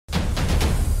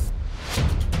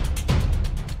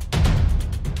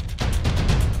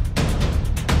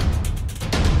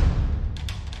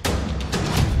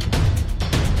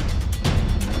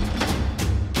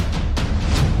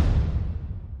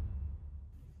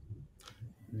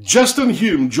Justin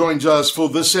Hume joins us for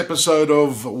this episode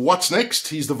of What's Next.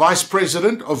 He's the Vice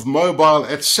President of Mobile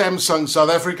at Samsung South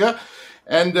Africa.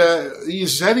 And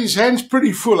he's had his hands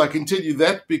pretty full, I can tell you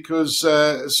that, because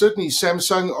certainly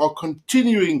Samsung are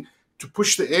continuing to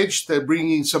push the edge. They're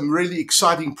bringing some really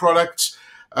exciting products.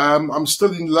 I'm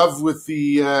still in love with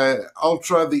the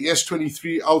Ultra, the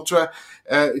S23 Ultra.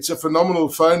 It's a phenomenal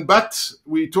phone, but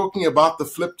we're talking about the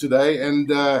Flip today.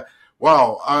 And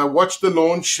wow, I watched the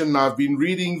launch and I've been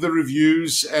reading the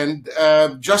reviews. And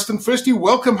Justin, firstly,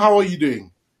 welcome. How are you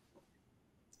doing?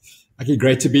 Okay,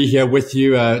 great to be here with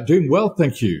you. Doing well,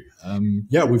 thank you.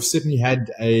 We've certainly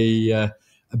had a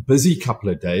busy couple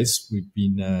of days. We've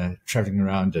been traveling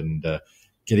around and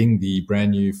getting the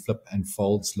brand new Flip and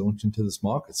Folds launched into this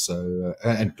market, so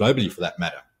and globally for that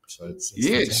matter. So it's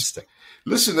yes. Fantastic.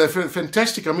 Listen, they're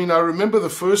fantastic. I mean, I remember the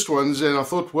first ones and I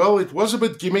thought, well, it was a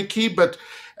bit gimmicky, but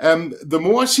the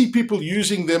more I see people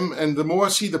using them and the more I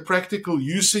see the practical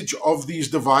usage of these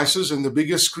devices and the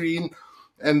bigger screen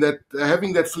and that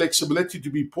having that flexibility to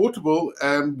be portable,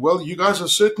 well, you guys are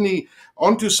certainly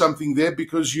onto something there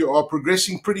because you are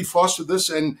progressing pretty fast with this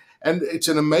and it's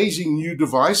an amazing new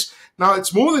device. Now,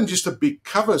 it's more than just a big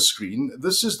cover screen.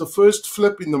 This is the first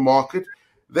Flip in the market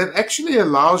that actually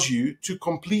allows you to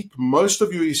complete most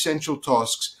of your essential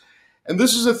tasks. And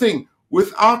this is the thing,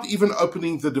 without even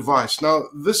opening the device. Now,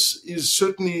 this is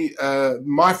certainly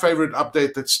my favorite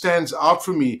update that stands out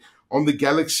for me on the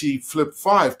Galaxy Flip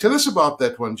 5. Tell us about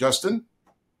that one, Justin.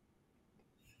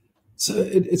 So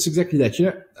it's exactly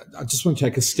that. I just want to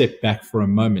take a step back for a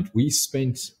moment. We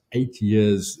spent 8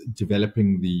 years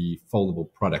developing the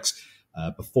foldable products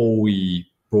before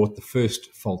we brought the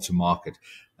first Fold to market.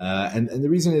 And the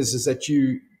reason is that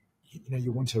you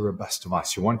want a robust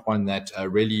device. You want one that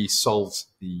really solves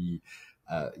the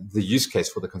use case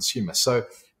for the consumer.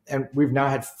 And we've now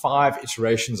had 5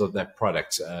 iterations of that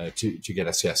product to get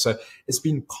us here. So it's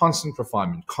been constant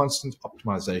refinement, constant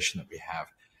optimization that we have.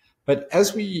 But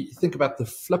as we think about the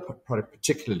Flip product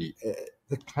particularly,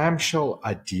 the clamshell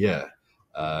idea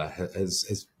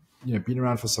has been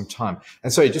around for some time.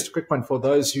 And so just a quick one for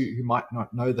those who might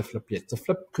not know the Flip yet. The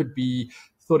Flip could be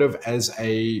thought of as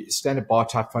a standard bar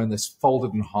type phone that's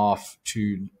folded in half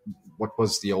to what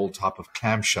was the old type of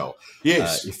clamshell,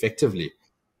 yes, effectively.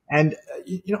 And,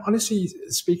 honestly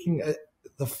speaking,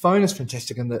 the phone is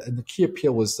fantastic. And the key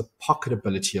appeal was the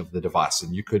pocketability of the device.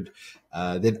 And you could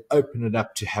then open it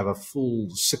up to have a full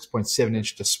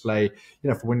 6.7-inch display,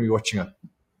 for when we're watching a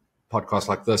podcast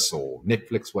like this or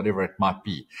Netflix, whatever it might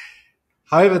be.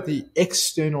 However, the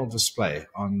external display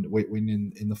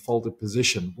when in the folded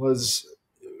position was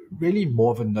really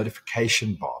more of a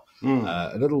notification bar,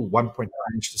 a little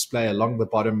 1.9-inch display along the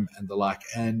bottom and the like.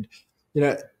 And,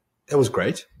 it was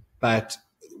great. But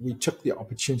we took the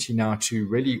opportunity now to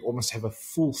really almost have a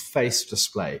full face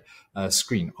display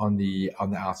screen on the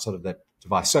outside of that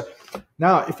device. So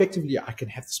now effectively I can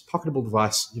have this pocketable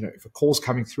device, if a call's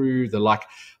coming through, the like,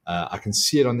 I can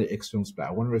see it on the external display.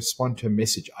 I want to respond to a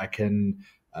message. I can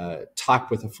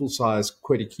type with a full size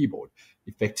QWERTY keyboard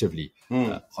effectively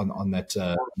on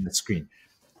that screen.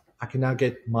 I can now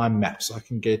get my maps. I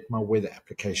can get my weather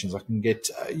applications. I can get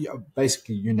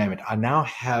basically you name it. I now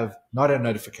have not a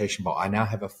notification bar. I now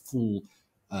have a full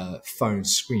phone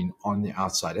screen on the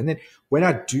outside. And then when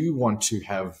I do want to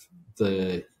have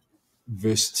the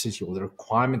versatility or the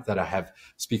requirement that I have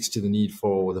speaks to the need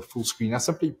for the full screen, I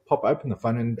simply pop open the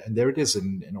phone and there it is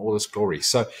in all its glory.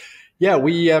 So, yeah,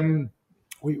 we're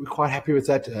quite happy with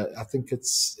that. I think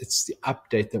it's the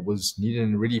update that was needed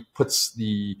and really puts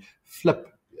the Flip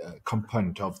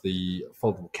component of the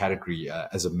foldable category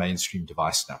as a mainstream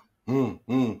device now.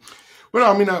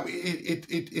 Well, I mean,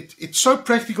 it's so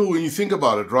practical when you think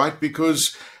about it, right?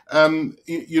 Because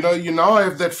you now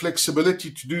have that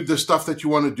flexibility to do the stuff that you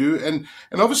want to do, and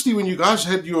obviously when you guys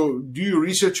do your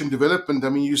research and development, I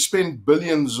mean, you spend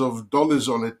billions of dollars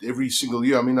on it every single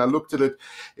year. I mean, I looked at it;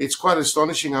 it's quite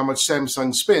astonishing how much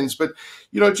Samsung spends. But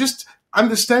just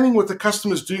understanding what the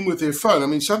customer's doing with their phone. I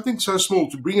mean, something so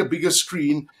small to bring a bigger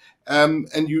screen, and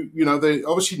they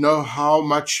obviously know how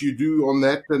much you do on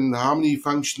that and how many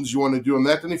functions you want to do on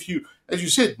that. And if you, as you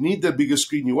said, need that bigger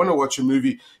screen, you want to watch a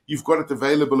movie, you've got it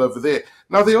available over there.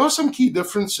 Now, there are some key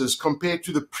differences compared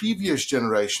to the previous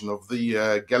generation of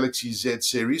the Galaxy Z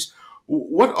series.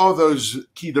 What are those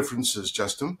key differences,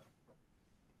 Justin?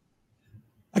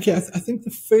 Okay, I think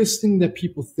the first thing that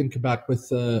people think about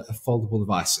with a foldable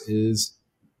device is,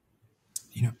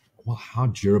 how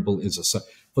durable is it? So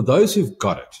for those who've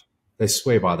got it, they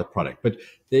swear by the product, but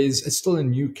it's still a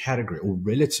new category or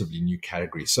relatively new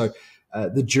category. So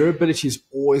the durability is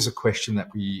always a question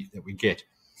that we get.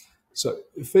 So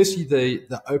firstly,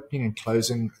 the opening and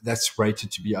closing, that's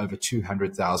rated to be over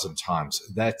 200,000 times.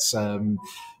 That's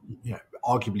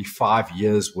arguably 5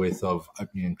 years worth of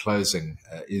opening and closing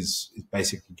is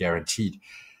basically guaranteed.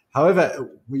 However,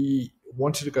 we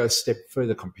wanted to go a step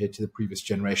further compared to the previous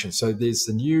generation. So there's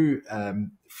the new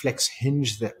flex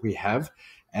hinge that we have,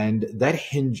 and that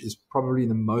hinge is probably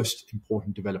the most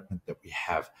important development that we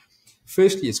have.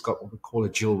 Firstly, it's got what we call a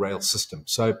dual rail system.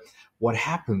 So what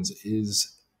happens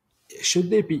is, should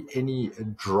there be any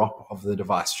drop of the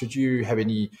device, should you have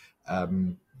any,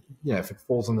 if it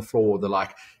falls on the floor or the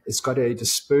like, it's got a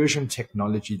dispersion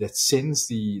technology that sends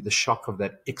the shock of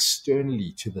that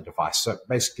externally to the device, so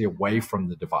basically away from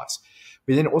the device.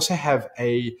 We then also have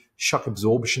a shock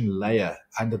absorption layer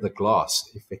under the glass,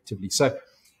 effectively. So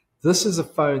this is a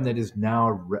phone that is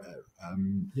now,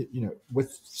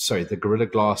 the Gorilla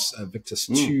Glass Victus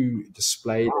 2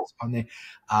 display that's on there.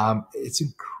 It's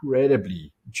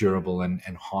incredibly durable and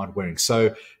hard wearing.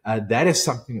 So that is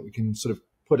something that we can sort of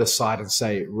put aside and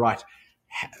say, right,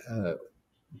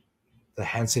 the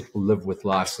handset will live with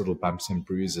life's little bumps and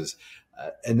bruises.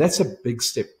 And that's a big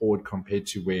step forward compared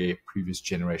to where previous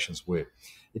generations were.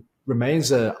 It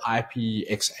remains a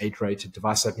IPX8 rated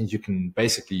device. That means you can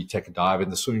basically take a dive in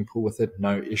the swimming pool with it,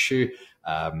 no issue,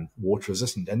 water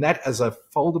resistant. And that, as a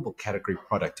foldable category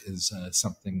product, is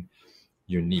something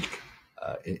unique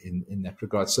in that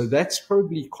regard. So that's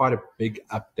probably quite a big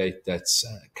update that's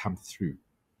come through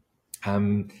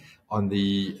on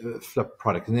the Flip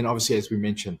product. And then obviously, as we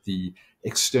mentioned, the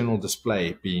external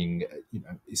display being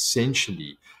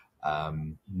essentially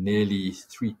nearly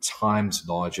 3 times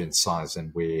larger in size than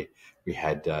where we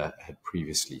had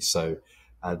previously. So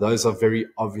those are very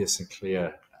obvious and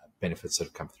clear benefits that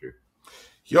have come through.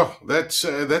 Yeah, that's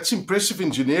impressive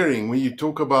engineering when you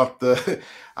talk about the.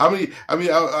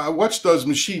 I watched those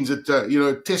machines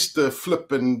that test the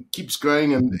Flip and keeps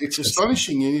going, and it's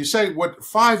astonishing. And you say, what,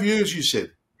 5 years? You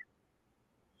said.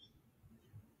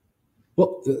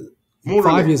 Well, more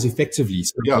 5 years effectively.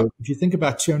 So yeah. If you think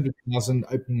about 200,000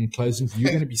 opening and closings,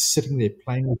 you're going to be sitting there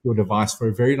playing with your device for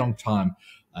a very long time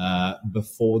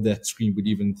before that screen would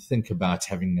even think about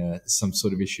having some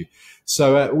sort of issue.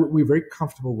 So we're very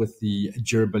comfortable with the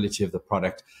durability of the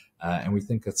product, and we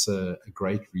think it's a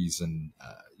great reason,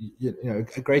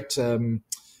 a great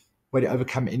way to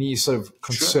overcome any sort of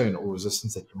concern or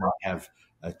resistance that you might have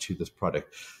to this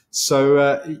product. So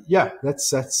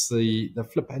that's the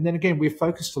Flip. And then again, we're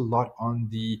focused a lot on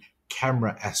the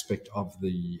camera aspect of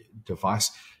the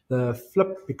device. The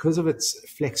Flip, because of its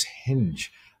flex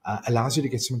hinge, allows you to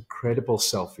get some incredible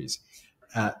selfies,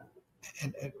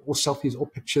 or selfies or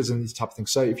pictures and these type of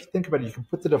things. So if you think about it, you can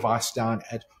put the device down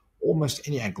at almost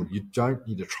any angle. You don't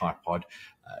need a tripod.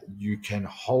 You can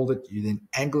hold it. You then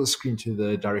angle the screen to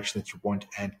the direction that you want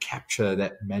and capture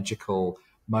that magical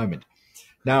moment.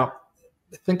 Now,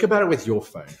 think about it with your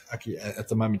phone, Aki, at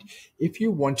the moment. If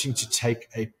you're wanting to take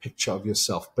a picture of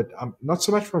yourself, but not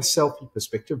so much from a selfie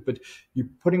perspective, but you're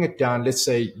putting it down, let's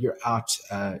say you're out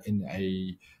in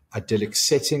a idyllic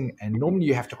setting, and normally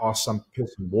you have to ask some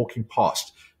person walking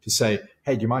past to say,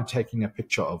 hey, do you mind taking a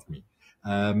picture of me?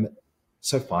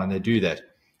 So fine, they do that.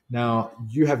 Now,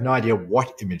 you have no idea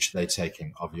what image they're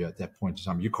taking of you at that point in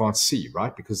time. You can't see,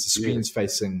 right? Because the screen's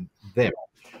facing them.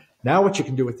 Now what you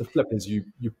can do with the Flip is you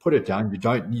put it down. You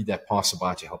don't need that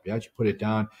passerby to help you out. You put it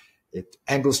down, it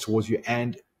angles towards you,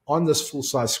 and on this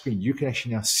full-size screen, you can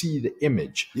actually now see the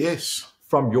image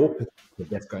from your perspective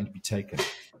that's going to be taken.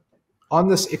 On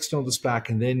this external display, I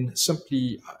can then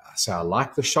simply say, I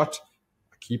like the shot,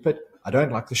 I keep it. I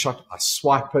don't like the shot, I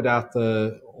swipe it out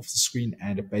off the screen,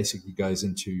 and it basically goes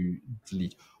into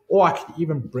delete. Or I can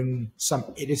even bring some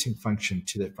editing function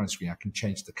to the front screen. I can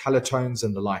change the color tones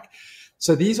and the like.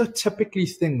 So these are typically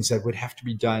things that would have to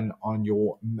be done on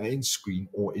your main screen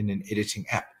or in an editing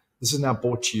app. This is now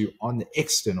brought to you on the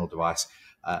external device.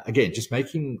 Again, just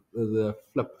making the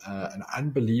Flip an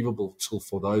unbelievable tool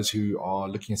for those who are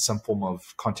looking at some form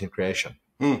of content creation.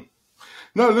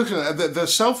 No, look, the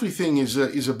selfie thing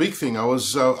is a big thing. I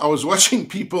was watching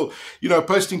people,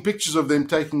 posting pictures of them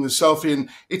taking the selfie, and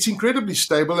it's incredibly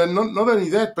stable. And not only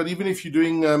that, but even if you're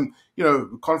doing,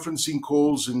 conferencing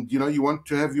calls, and you want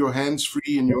to have your hands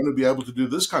free and you want to be able to do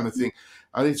this kind of thing,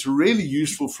 and it's really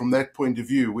useful from that point of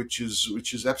view, which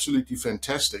is absolutely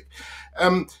fantastic.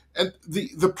 And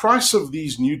the price of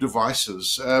these new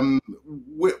devices,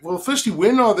 well, firstly,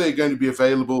 when are they going to be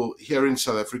available here in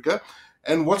South Africa?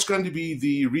 And what's going to be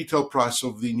the retail price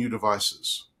of the new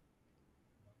devices?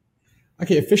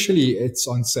 Okay, officially it's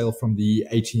on sale from the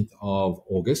 18th of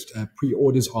August.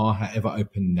 Pre-orders are, however,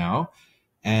 open now.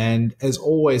 And as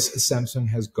always, Samsung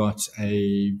has got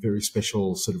a very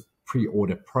special sort of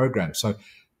pre-order program. So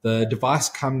the device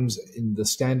comes in the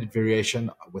standard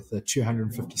variation with the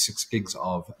 256 gigs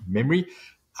of memory.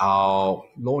 Our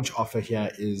launch offer here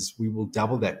is we will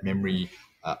double that memory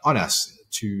on us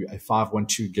to a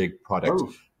 512 gig product.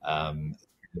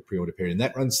 The pre-order period, and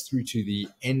that runs through to the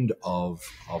end of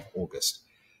August.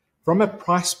 From a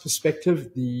price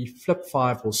perspective, the Flip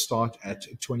 5 will start at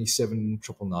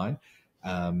 $27,999.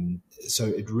 So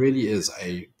it really is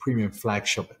a premium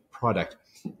flagship product,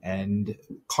 and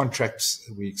contracts,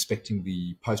 we're expecting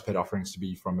the postpaid offerings to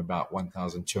be from about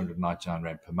 1,299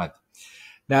 Rand per month.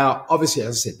 Now, obviously, as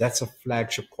I said, that's a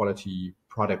flagship quality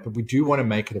product, but we do want to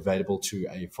make it available to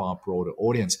a far broader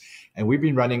audience. And we've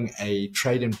been running a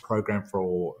trade-in program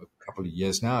for a couple of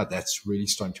years now. That's really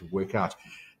starting to work out.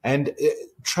 And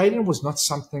trade-in was not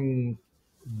something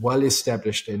well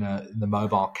established in the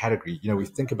mobile category. You know, we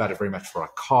think about it very much for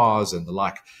our cars and the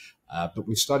like, but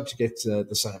we've started to get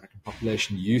the South African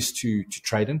population used to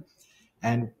trade-in,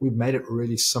 and we've made it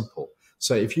really simple.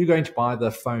 So if you're going to buy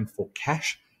the phone for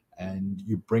cash, and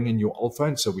you bring in your old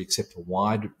phone, so we accept a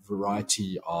wide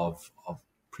variety of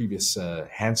previous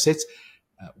handsets,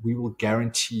 we will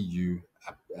guarantee you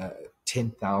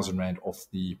 10,000 Rand off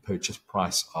the purchase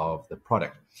price of the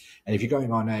product. And if you're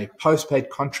going on a postpaid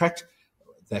contract,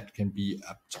 that can be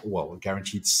up to, well,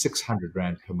 guaranteed 600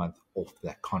 Rand per month off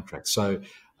that contract. So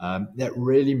that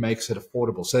really makes it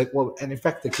affordable. So, well, and in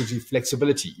fact, that gives you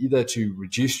flexibility either to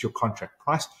reduce your contract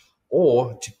price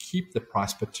or to keep the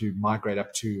price, but to migrate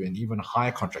up to an even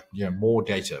higher contract, you know, more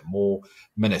data, more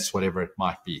minutes, whatever it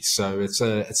might be. So it's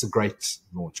a great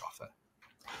launch offer.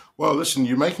 Well, listen,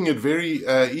 you're making it very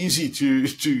easy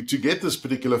to get this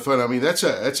particular phone. I mean, that's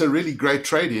a really great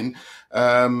trade-in,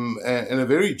 and a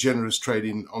very generous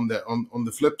trade-in on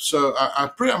the Flip. So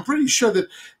I'm pretty sure that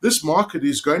this market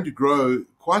is going to grow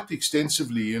quite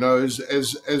extensively. You know,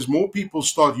 as more people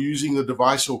start using the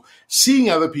device or seeing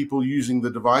other people using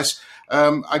the device,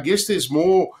 I guess there's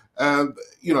more.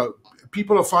 You know,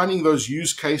 people are finding those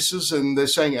use cases, and they're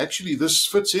saying, actually, this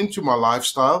fits into my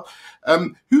lifestyle.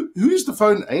 Who is the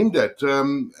phone aimed at?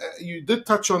 You did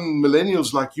touch on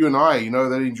millennials like you and I, you know,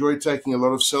 that enjoy taking a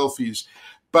lot of selfies.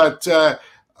 But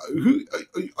who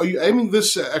are you aiming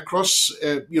this across,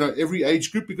 you know, every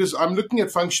age group? Because I'm looking at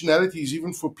functionalities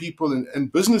even for people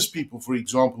and business people, for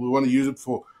example, who want to use it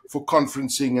for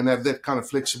conferencing and have that kind of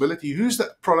flexibility. Who's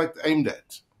that product aimed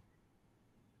at?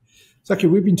 So, okay,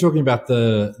 we've been talking about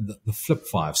the Flip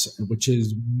 5s, which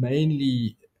is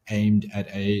mainly aimed at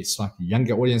a slightly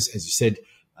younger audience, as you said,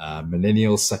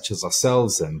 millennials such as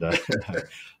ourselves and the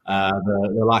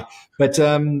like. But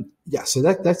yeah, so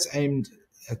that's aimed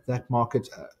at that market.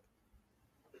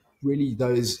 Really,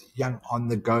 those young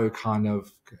on-the-go kind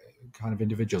of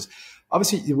individuals.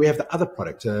 Obviously, we have the other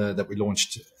product that we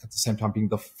launched at the same time, being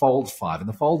the Fold 5, and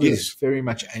the Fold is very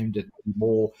much aimed at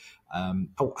more.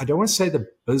 I don't want to say the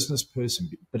business person,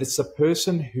 but it's the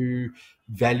person who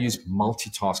values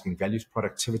multitasking, values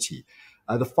productivity.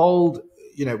 The Fold,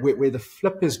 you know, where the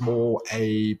Flip is more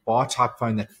a bar type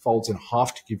phone that folds in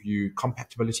half to give you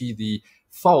compatibility. The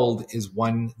Fold is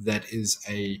one that is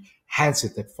a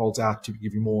handset that folds out to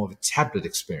give you more of a tablet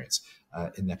experience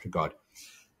in that regard.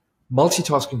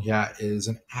 Multitasking here is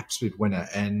an absolute winner.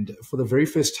 And for the very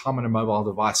first time on a mobile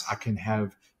device, I can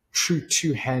have true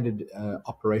two-handed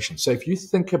operation. So if you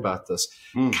think about this,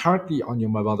 currently on your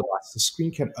mobile device, the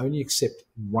screen can only accept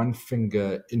one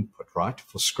finger input, right,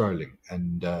 for scrolling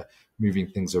and moving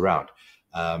things around.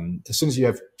 As soon as you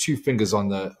have two fingers on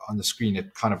the screen,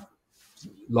 it kind of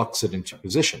locks it into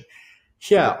position.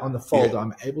 Here on the Fold,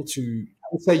 I'm able to,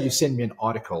 let's say you send me an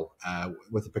article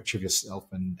with a picture of yourself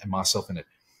and myself in it.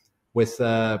 With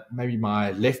maybe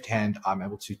my left hand, I'm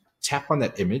able to tap on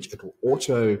that image. It will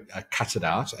auto cut it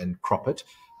out and crop it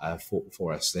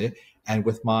for us there. And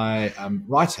with my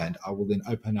right hand, I will then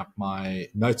open up my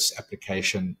notes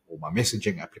application or my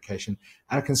messaging application,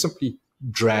 and I can simply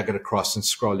drag it across and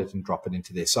scroll it and drop it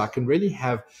into there. So I can really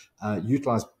have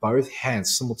utilize both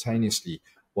hands simultaneously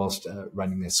whilst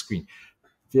running that screen.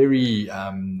 Very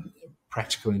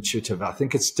practical, intuitive. I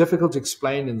think it's difficult to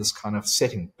explain in this kind of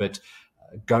setting, but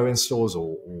go in stores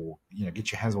or you know,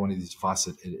 get your hands on one of these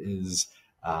devices. It is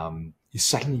you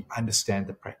suddenly understand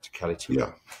the practicality.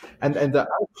 Yeah. And the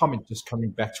other comment, just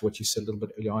coming back to what you said a little bit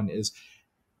earlier on, is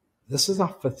this is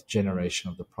our 5th generation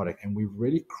of the product, and we've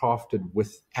really crafted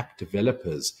with app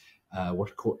developers what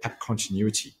we call app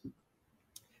continuity.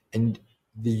 And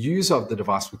the user of the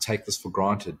device will take this for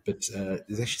granted, but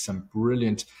there's actually some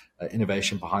brilliant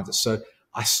innovation behind it. So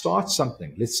I start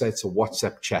something, let's say it's a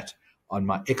WhatsApp chat on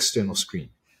my external screen.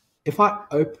 If I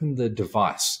open the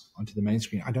device onto the main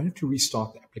screen, I don't have to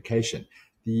restart the application.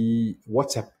 the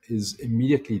WhatsApp is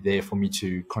immediately there for me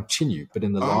to continue, but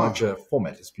in the larger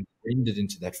format. It's been rendered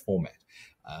into that format.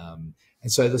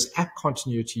 And so this app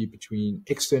continuity between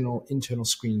external, internal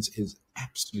screens is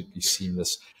absolutely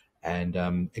seamless. And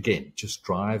again, just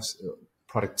drives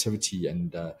productivity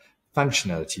and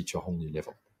functionality to a whole new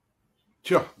level.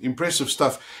 Sure, impressive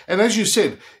stuff. And as you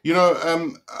said,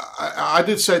 I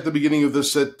did say at the beginning of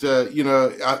this that,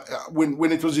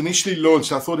 when it was initially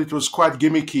launched, I thought it was quite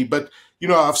gimmicky. But,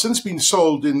 I've since been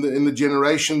sold in the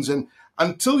generations. And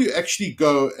until you actually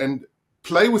go and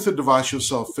play with the device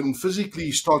yourself and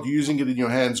physically start using it in your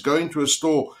hands, go into a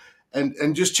store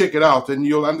and just check it out, and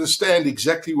you'll understand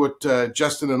exactly what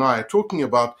Justin and I are talking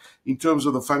about in terms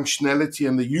of the functionality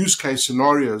and the use case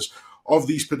scenarios of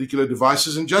these particular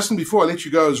devices. And Justin, before I let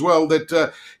you go as well,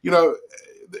 that,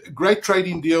 great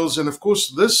trading deals. And of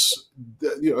course,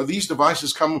 these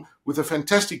devices come with a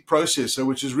fantastic processor,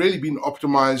 which has really been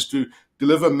optimized to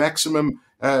deliver maximum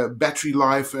battery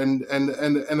life and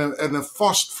a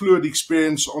fast, fluid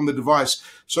experience on the device.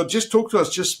 So just talk to us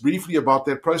just briefly about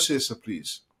that processor,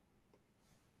 please.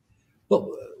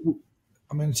 Well,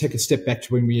 I'm going to take a step back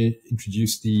to when we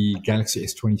introduced the Galaxy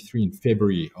S23 in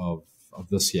February of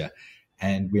this year.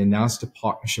 And we announced a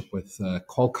partnership with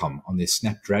Qualcomm on their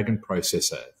Snapdragon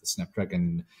processor, the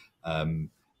Snapdragon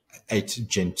 8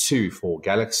 Gen 2 for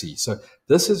Galaxy. So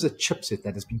this is a chipset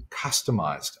that has been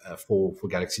customized for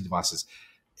Galaxy devices.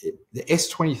 The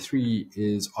S23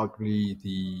 is arguably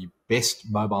the best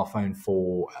mobile phone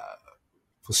for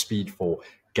speed, for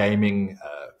gaming,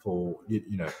 for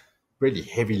really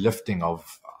heavy lifting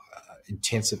of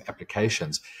intensive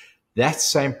applications. That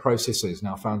same processor has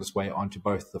now found its way onto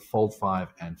both the Fold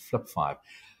 5 and Flip 5.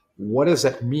 What does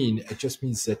that mean? It just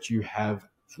means that you have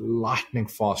lightning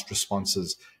fast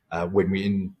responses when we're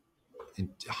in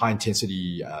high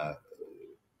intensity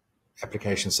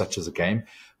applications such as a game,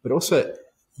 but also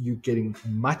you're getting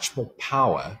much more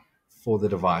power for the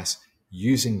device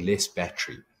using less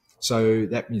battery. So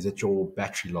that means that your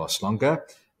battery lasts longer.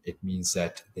 It means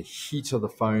that the heat of the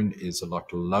phone is a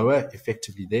lot lower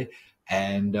effectively there.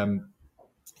 And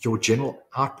your general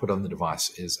output on the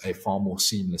device is a far more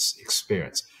seamless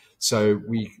experience. So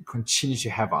we continue to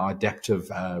have our adaptive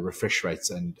refresh rates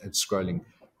and scrolling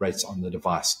rates on the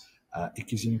device. It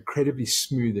gives you an incredibly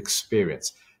smooth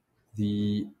experience.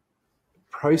 The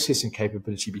processing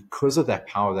capability, because of that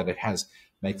power that it has,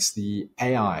 makes the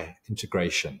AI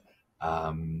integration,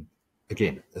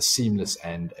 again, a seamless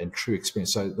and true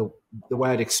experience. So the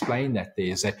way I'd explain that there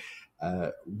is that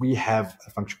we have a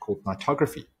function called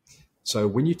nightography. So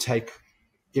when you take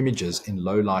images in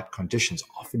low light conditions,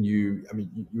 often you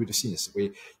would have seen this, where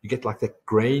you get like that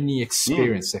grainy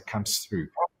experience that comes through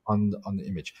on the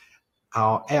image.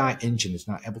 Our AI engine is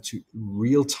now able to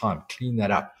real time clean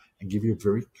that up and give you a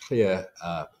very clear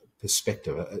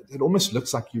perspective. It almost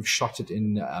looks like you've shot it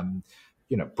in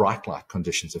bright light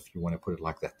conditions, if you want to put it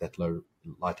like that low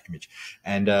light image.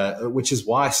 And which is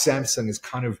why Samsung is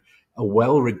kind of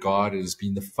well regarded as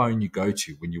being the phone you go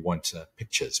to when you want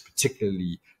pictures,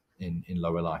 particularly in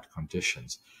lower light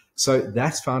conditions. So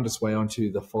that's found its way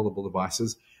onto the foldable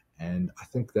devices. And I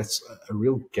think that's a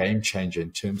real game changer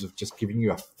in terms of just giving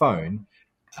you a phone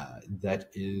that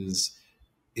is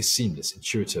seamless,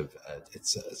 intuitive.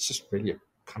 It's just really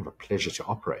kind of a pleasure to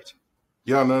operate.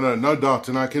 Yeah, no doubt,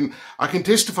 and I can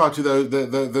testify to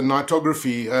the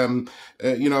nightography.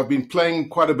 I've been playing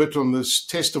quite a bit on this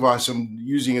test device I'm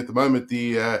using at the moment,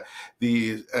 the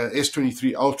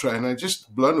S23 Ultra, and I'm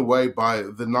just blown away by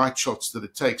the night shots that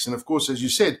it takes. And of course, as you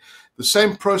said, the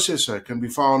same processor can be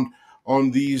found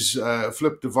on these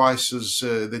flip devices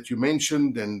that you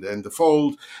mentioned and the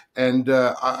Fold. And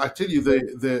I tell you,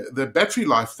 the battery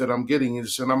life that I'm getting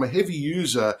is, and I'm a heavy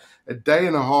user, a day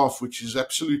and a half, which is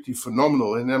absolutely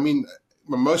phenomenal. And I mean,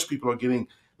 most people are getting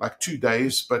like 2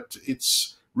 days, but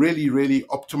it's really, really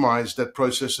optimized, that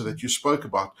processor that you spoke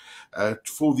about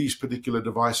for these particular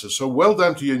devices. So well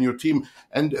done to you and your team.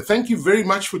 And thank you very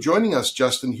much for joining us,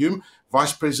 Justin Hume,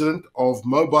 Vice President of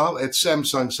Mobile at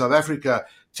Samsung South Africa,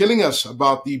 telling us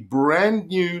about the brand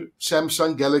new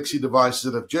Samsung Galaxy devices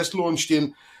that have just launched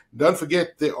in. Don't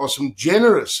forget, there are some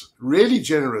really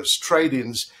generous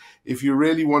trade-ins if you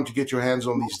really want to get your hands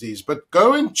on these. But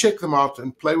go and check them out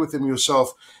and play with them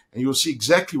yourself, and you'll see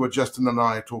exactly what Justin and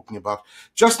I are talking about.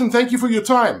 Justin, thank you for your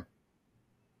time.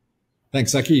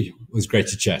 Thanks, Aki. It was great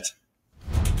to chat.